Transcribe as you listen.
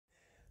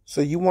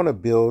So you want to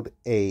build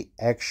a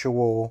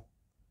actual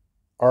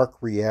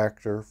arc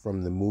reactor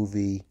from the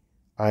movie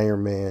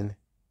Iron Man?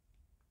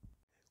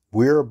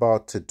 We're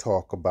about to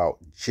talk about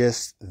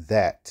just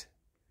that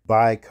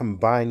by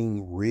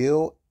combining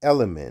real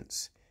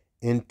elements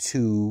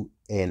into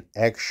an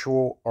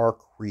actual arc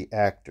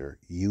reactor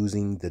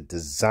using the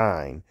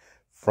design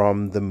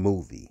from the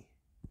movie.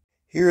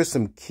 Here are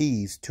some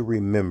keys to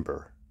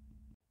remember.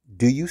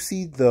 Do you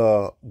see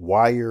the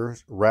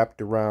wires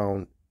wrapped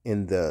around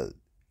in the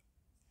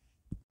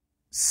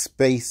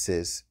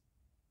spaces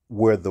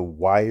where the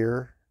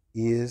wire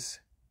is?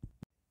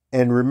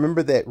 And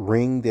remember that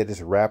ring that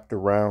is wrapped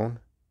around?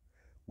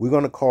 We're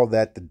going to call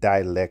that the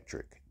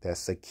dielectric.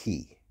 That's a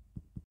key.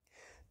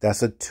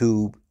 That's a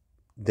tube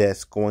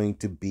that's going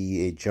to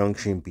be a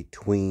junction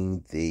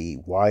between the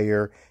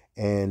wire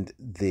and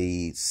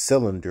the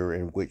cylinder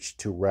in which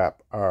to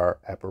wrap our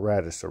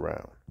apparatus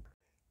around.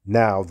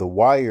 Now, the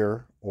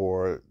wire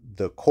or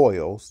the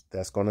coils,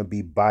 that's going to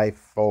be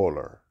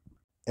bifilar.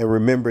 And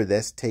remember,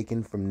 that's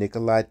taken from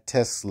Nikola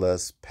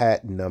Tesla's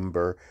patent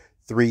number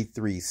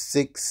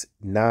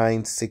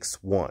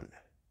 336961.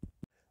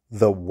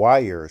 The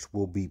wires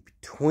will be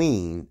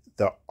between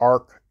the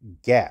arc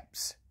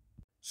gaps.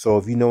 So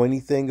if you know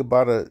anything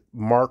about a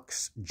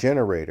Marx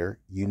generator,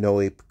 you know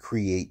it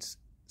creates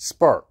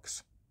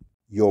sparks.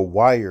 Your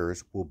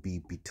wires will be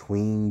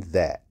between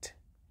that.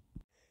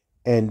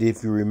 And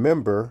if you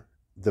remember,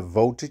 the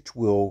voltage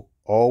will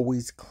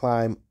always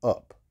climb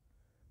up.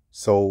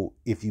 So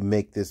if you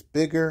make this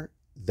bigger,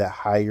 the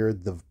higher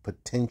the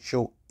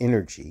potential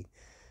energy.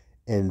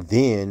 And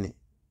then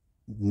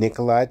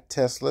Nikola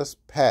Tesla's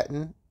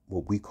patent,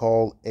 what we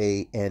call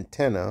an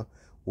antenna,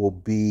 will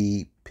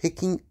be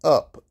picking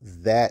up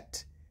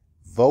that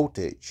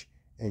voltage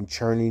and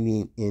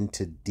turning it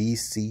into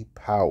DC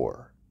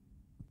power.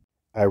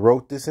 I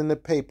wrote this in the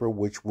paper,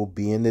 which will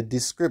be in the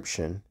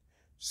description.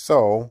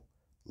 So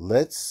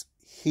let's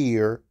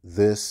hear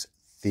this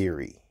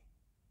theory.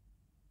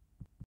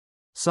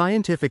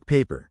 Scientific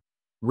paper.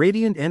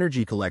 Radiant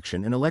energy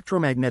collection and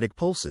electromagnetic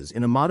pulses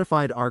in a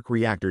modified arc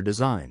reactor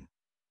design.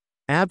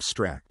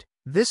 Abstract.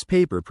 This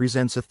paper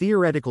presents a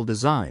theoretical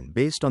design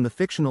based on the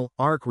fictional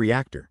Arc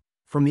Reactor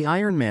from the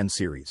Iron Man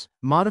series,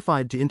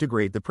 modified to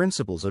integrate the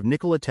principles of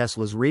Nikola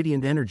Tesla's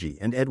radiant energy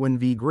and Edwin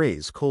V.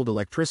 Gray's cold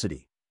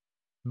electricity.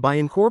 By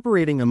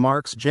incorporating a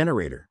Marx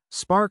generator,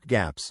 spark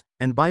gaps,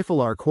 and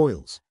bifilar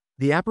coils,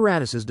 the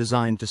apparatus is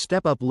designed to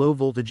step up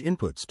low-voltage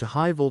inputs to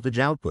high-voltage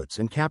outputs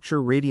and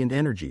capture radiant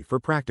energy for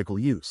practical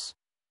use.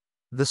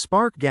 The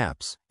spark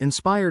gaps,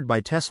 inspired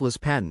by Tesla's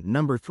patent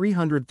number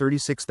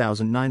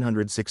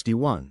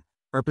 336961,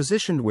 are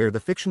positioned where the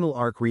fictional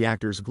arc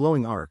reactor's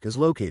glowing arc is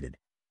located,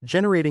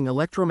 generating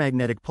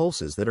electromagnetic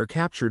pulses that are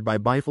captured by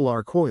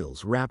bifilar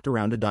coils wrapped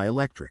around a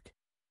dielectric.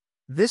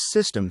 This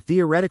system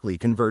theoretically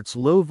converts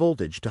low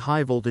voltage to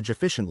high voltage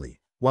efficiently,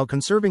 while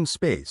conserving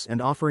space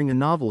and offering a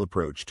novel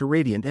approach to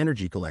radiant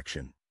energy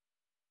collection.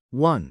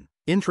 1.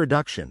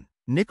 Introduction.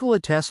 Nikola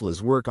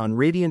Tesla's work on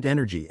radiant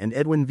energy and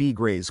Edwin V.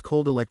 Gray's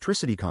cold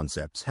electricity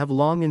concepts have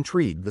long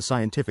intrigued the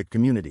scientific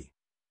community.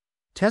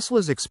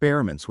 Tesla's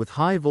experiments with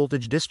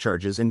high-voltage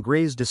discharges and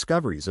Gray's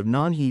discoveries of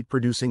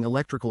non-heat-producing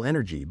electrical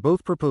energy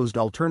both proposed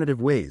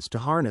alternative ways to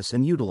harness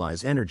and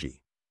utilize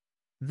energy.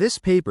 This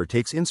paper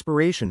takes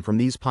inspiration from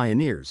these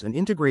pioneers and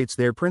integrates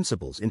their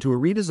principles into a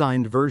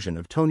redesigned version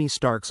of Tony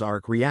Stark's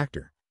Arc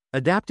Reactor,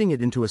 adapting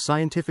it into a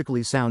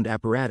scientifically sound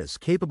apparatus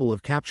capable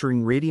of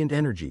capturing radiant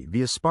energy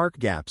via spark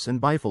gaps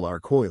and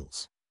bifilar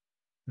coils.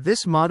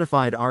 This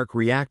modified arc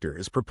reactor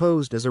is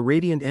proposed as a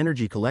radiant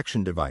energy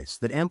collection device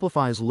that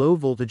amplifies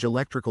low-voltage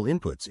electrical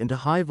inputs into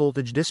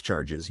high-voltage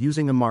discharges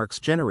using a Marx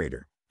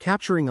generator,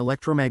 capturing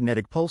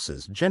electromagnetic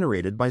pulses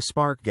generated by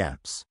spark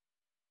gaps.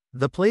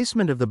 The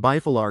placement of the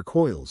bifilar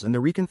coils and the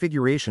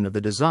reconfiguration of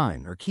the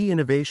design are key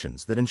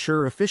innovations that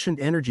ensure efficient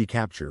energy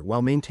capture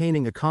while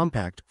maintaining a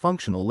compact,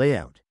 functional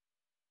layout.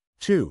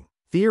 2.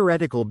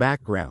 Theoretical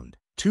background.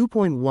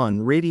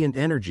 2.1 Radiant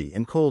energy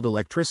and cold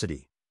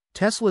electricity.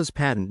 Tesla's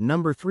patent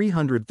number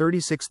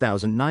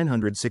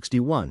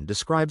 336961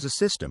 describes a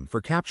system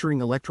for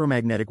capturing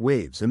electromagnetic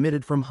waves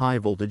emitted from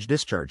high-voltage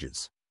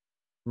discharges.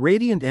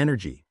 Radiant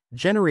energy,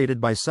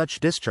 generated by such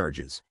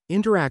discharges,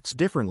 interacts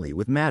differently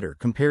with matter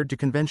compared to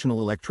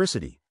conventional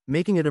electricity,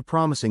 making it a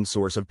promising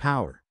source of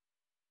power.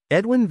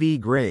 Edwin V.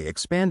 Gray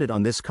expanded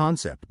on this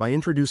concept by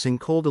introducing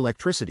cold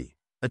electricity,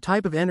 a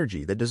type of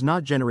energy that does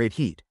not generate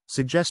heat,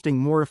 suggesting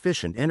more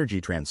efficient energy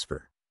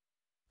transfer.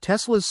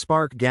 Tesla's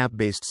spark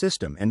gap-based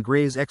system and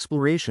Gray's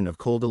exploration of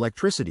cold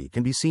electricity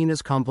can be seen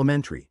as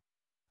complementary.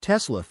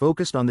 Tesla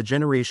focused on the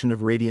generation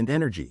of radiant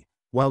energy,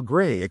 while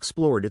Gray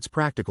explored its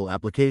practical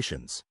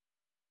applications.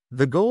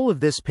 The goal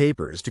of this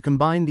paper is to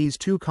combine these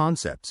two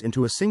concepts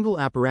into a single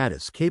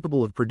apparatus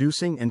capable of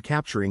producing and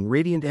capturing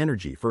radiant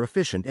energy for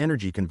efficient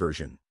energy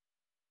conversion.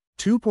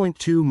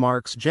 2.2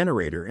 Marx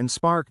generator and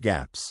spark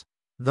gaps.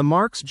 The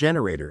Marx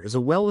generator is a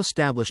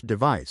well-established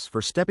device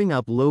for stepping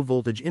up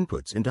low-voltage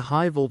inputs into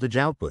high-voltage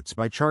outputs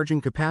by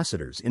charging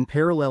capacitors in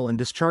parallel and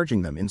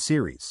discharging them in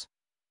series.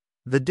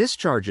 The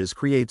discharges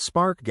create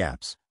spark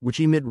gaps, which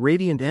emit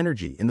radiant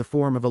energy in the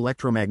form of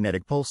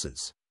electromagnetic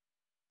pulses.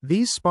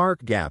 These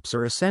spark gaps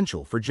are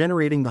essential for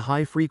generating the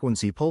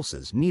high-frequency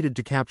pulses needed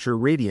to capture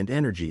radiant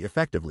energy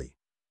effectively.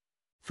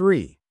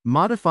 3.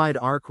 Modified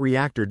arc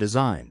reactor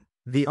design.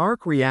 The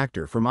arc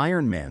reactor from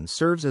Iron Man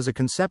serves as a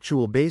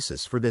conceptual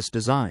basis for this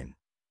design.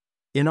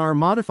 In our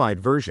modified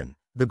version,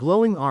 the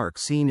glowing arc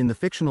seen in the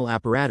fictional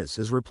apparatus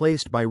is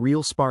replaced by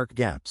real spark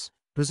gaps,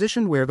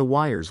 positioned where the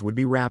wires would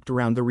be wrapped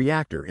around the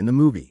reactor in the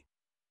movie.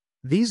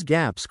 These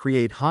gaps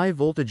create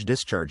high-voltage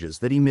discharges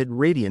that emit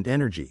radiant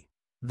energy.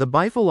 The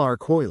bifilar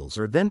coils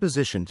are then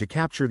positioned to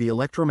capture the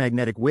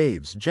electromagnetic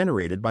waves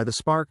generated by the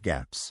spark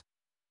gaps.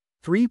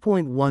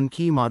 3.1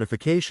 Key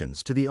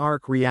modifications to the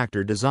arc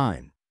reactor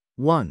design.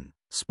 1.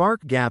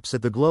 Spark gaps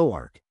at the glow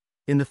arc.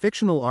 In the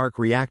fictional arc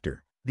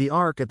reactor, the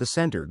arc at the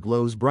center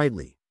glows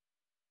brightly.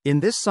 In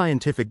this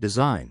scientific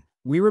design,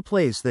 we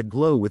replace that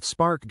glow with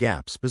spark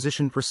gaps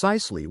positioned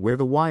precisely where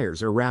the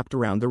wires are wrapped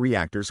around the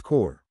reactor's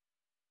core.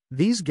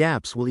 These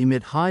gaps will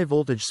emit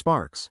high-voltage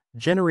sparks,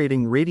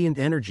 generating radiant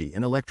energy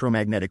and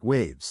electromagnetic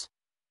waves.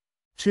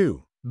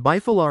 2.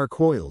 Bifilar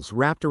coils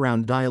wrapped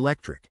around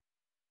dielectric.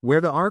 Where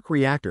the arc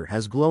reactor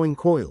has glowing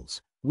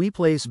coils, we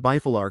place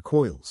bifilar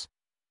coils.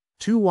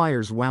 Two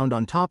wires wound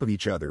on top of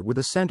each other with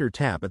a center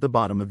tap at the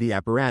bottom of the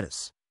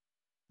apparatus.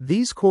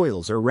 These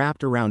coils are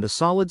wrapped around a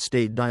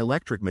solid-state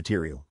dielectric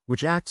material,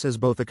 which acts as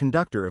both a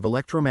conductor of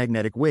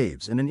electromagnetic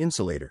waves and an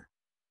insulator.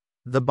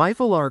 The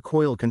bifilar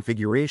coil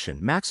configuration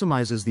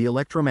maximizes the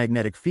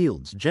electromagnetic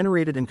fields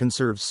generated and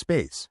conserves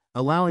space,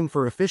 allowing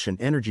for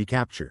efficient energy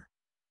capture.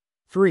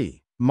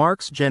 3.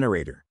 Marx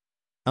generator.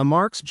 A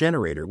Marx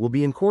generator will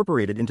be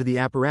incorporated into the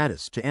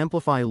apparatus to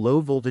amplify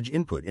low-voltage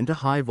input into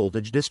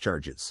high-voltage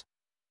discharges.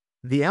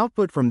 The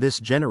output from this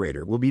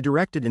generator will be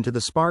directed into the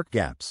spark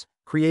gaps,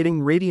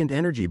 creating radiant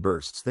energy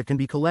bursts that can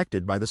be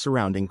collected by the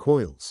surrounding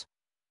coils.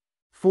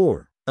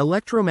 4.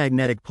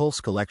 Electromagnetic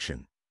pulse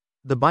collection.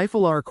 The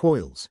bifilar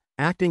coils,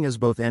 acting as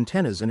both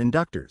antennas and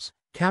inductors,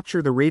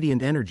 capture the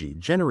radiant energy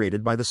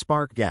generated by the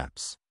spark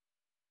gaps.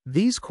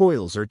 These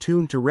coils are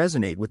tuned to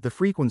resonate with the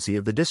frequency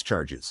of the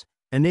discharges,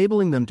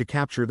 enabling them to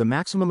capture the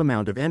maximum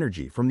amount of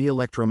energy from the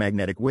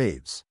electromagnetic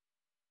waves.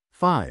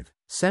 5.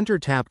 Center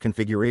tap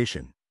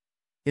configuration.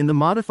 In the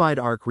modified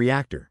arc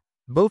reactor,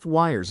 both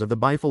wires of the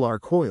bifilar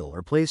coil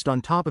are placed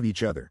on top of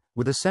each other,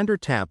 with a center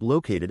tap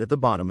located at the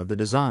bottom of the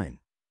design.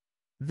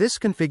 This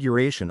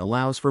configuration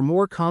allows for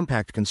more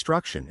compact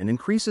construction and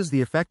increases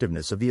the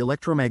effectiveness of the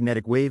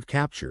electromagnetic wave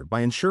capture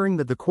by ensuring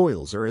that the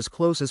coils are as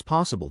close as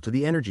possible to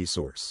the energy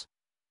source.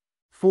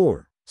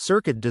 4.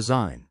 Circuit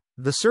design.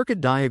 The circuit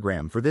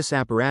diagram for this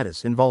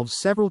apparatus involves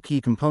several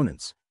key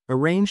components,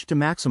 arranged to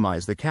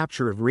maximize the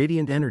capture of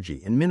radiant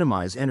energy and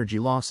minimize energy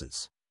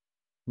losses.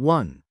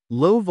 1.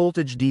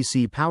 Low-voltage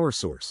DC power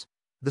source.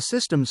 The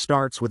system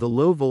starts with a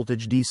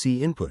low-voltage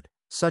DC input,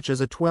 such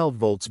as a 12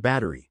 volts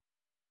battery.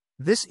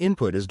 This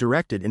input is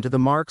directed into the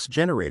Marx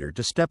generator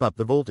to step up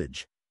the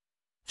voltage.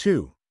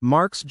 2.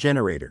 Marx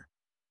generator.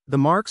 The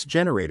Marx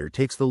generator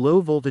takes the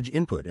low-voltage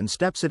input and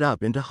steps it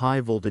up into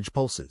high-voltage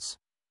pulses.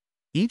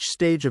 Each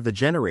stage of the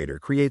generator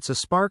creates a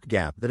spark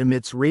gap that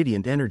emits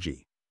radiant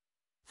energy.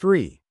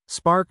 3.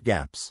 Spark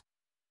gaps.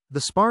 The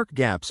spark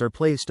gaps are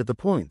placed at the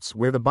points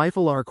where the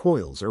bifilar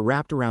coils are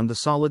wrapped around the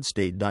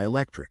solid-state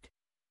dielectric.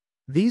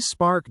 These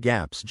spark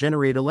gaps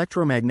generate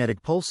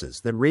electromagnetic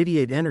pulses that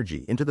radiate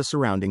energy into the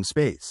surrounding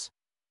space.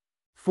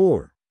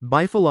 4.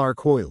 Bifilar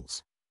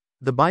coils.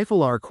 The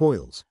bifilar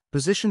coils,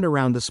 positioned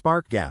around the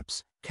spark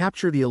gaps,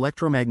 capture the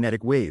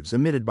electromagnetic waves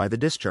emitted by the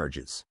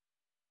discharges.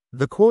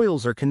 The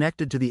coils are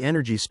connected to the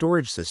energy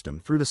storage system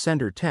through the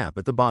center tap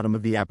at the bottom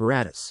of the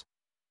apparatus.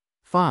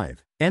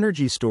 5.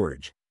 Energy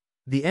storage.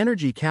 The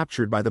energy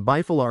captured by the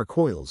bifilar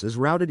coils is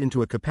routed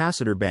into a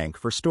capacitor bank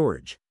for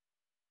storage.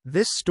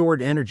 This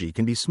stored energy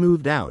can be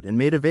smoothed out and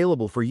made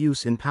available for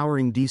use in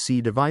powering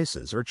DC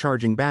devices or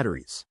charging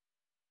batteries.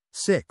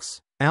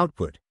 6.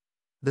 Output.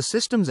 The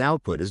system's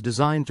output is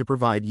designed to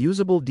provide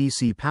usable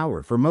DC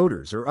power for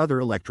motors or other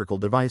electrical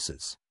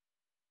devices.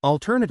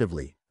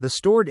 Alternatively, the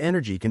stored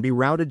energy can be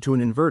routed to an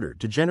inverter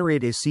to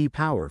generate AC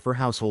power for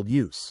household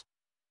use.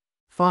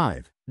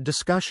 5.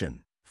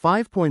 Discussion.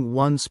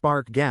 5.1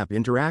 Spark gap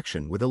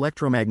interaction with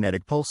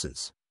electromagnetic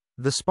pulses.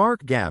 The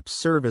spark gaps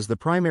serve as the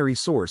primary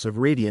source of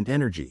radiant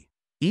energy.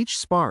 Each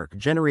spark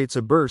generates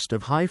a burst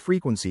of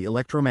high-frequency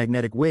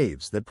electromagnetic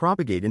waves that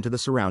propagate into the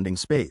surrounding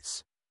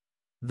space.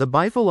 The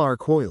bifilar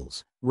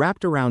coils,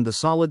 wrapped around the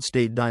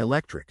solid-state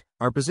dielectric,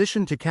 are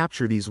positioned to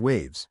capture these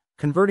waves,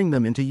 converting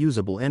them into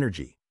usable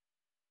energy.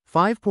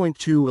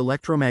 5.2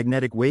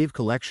 Electromagnetic wave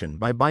collection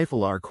by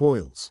bifilar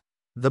coils.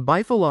 The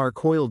bifilar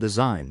coil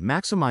design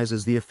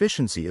maximizes the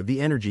efficiency of the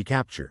energy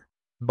capture.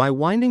 By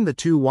winding the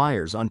two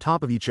wires on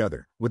top of each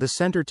other, with a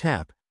center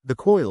tap, the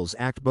coils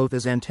act both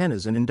as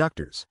antennas and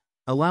inductors,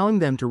 allowing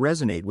them to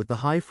resonate with the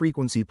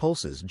high-frequency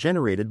pulses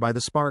generated by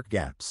the spark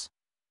gaps.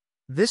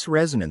 This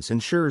resonance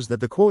ensures that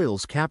the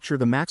coils capture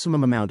the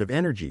maximum amount of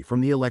energy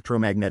from the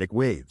electromagnetic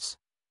waves.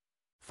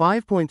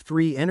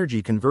 5.3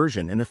 Energy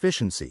conversion and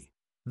efficiency.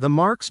 The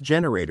Marx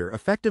generator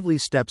effectively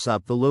steps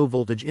up the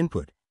low-voltage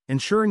input,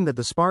 ensuring that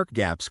the spark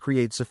gaps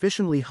create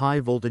sufficiently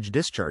high-voltage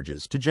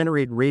discharges to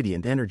generate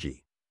radiant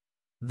energy.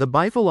 The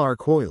bifilar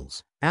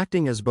coils,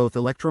 acting as both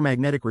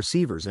electromagnetic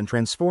receivers and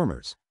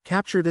transformers,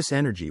 capture this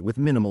energy with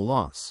minimal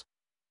loss.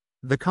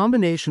 The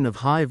combination of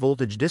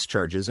high-voltage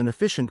discharges and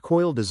efficient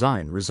coil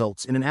design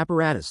results in an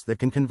apparatus that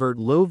can convert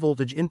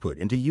low-voltage input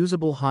into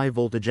usable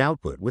high-voltage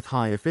output with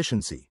high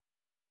efficiency.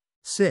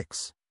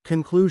 6.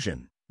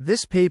 Conclusion.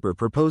 This paper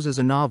proposes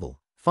a novel,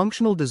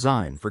 functional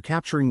design for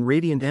capturing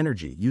radiant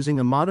energy using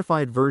a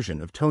modified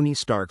version of Tony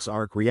Stark's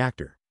Arc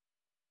Reactor.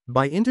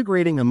 By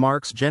integrating a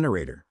Marx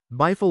generator,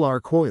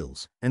 bifilar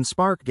coils, and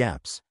spark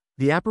gaps,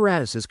 the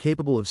apparatus is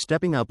capable of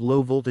stepping up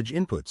low-voltage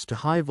inputs to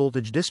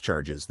high-voltage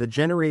discharges that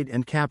generate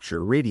and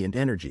capture radiant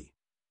energy.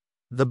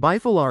 The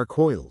bifilar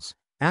coils,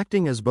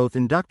 acting as both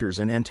inductors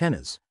and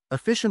antennas,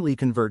 efficiently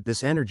convert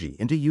this energy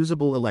into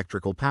usable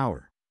electrical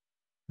power.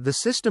 The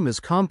system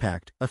is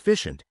compact,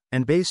 efficient,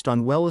 and based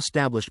on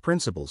well-established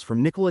principles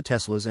from Nikola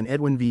Tesla's and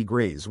Edwin V.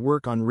 Gray's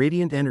work on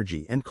radiant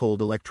energy and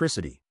cold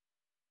electricity.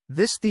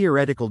 This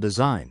theoretical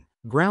design,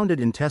 grounded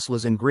in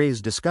Tesla's and Gray's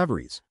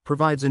discoveries,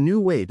 provides a new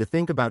way to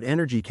think about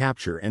energy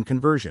capture and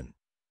conversion.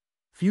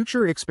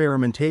 Future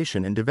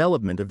experimentation and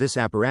development of this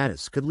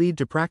apparatus could lead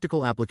to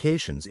practical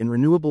applications in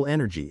renewable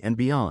energy and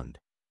beyond.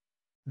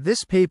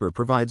 This paper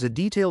provides a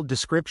detailed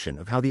description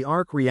of how the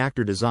arc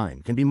reactor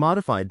design can be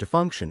modified to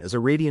function as a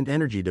radiant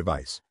energy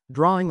device,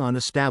 drawing on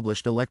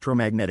established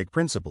electromagnetic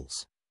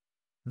principles.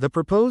 The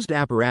proposed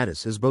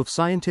apparatus is both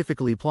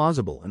scientifically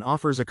plausible and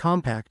offers a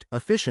compact,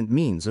 efficient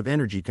means of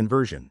energy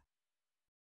conversion.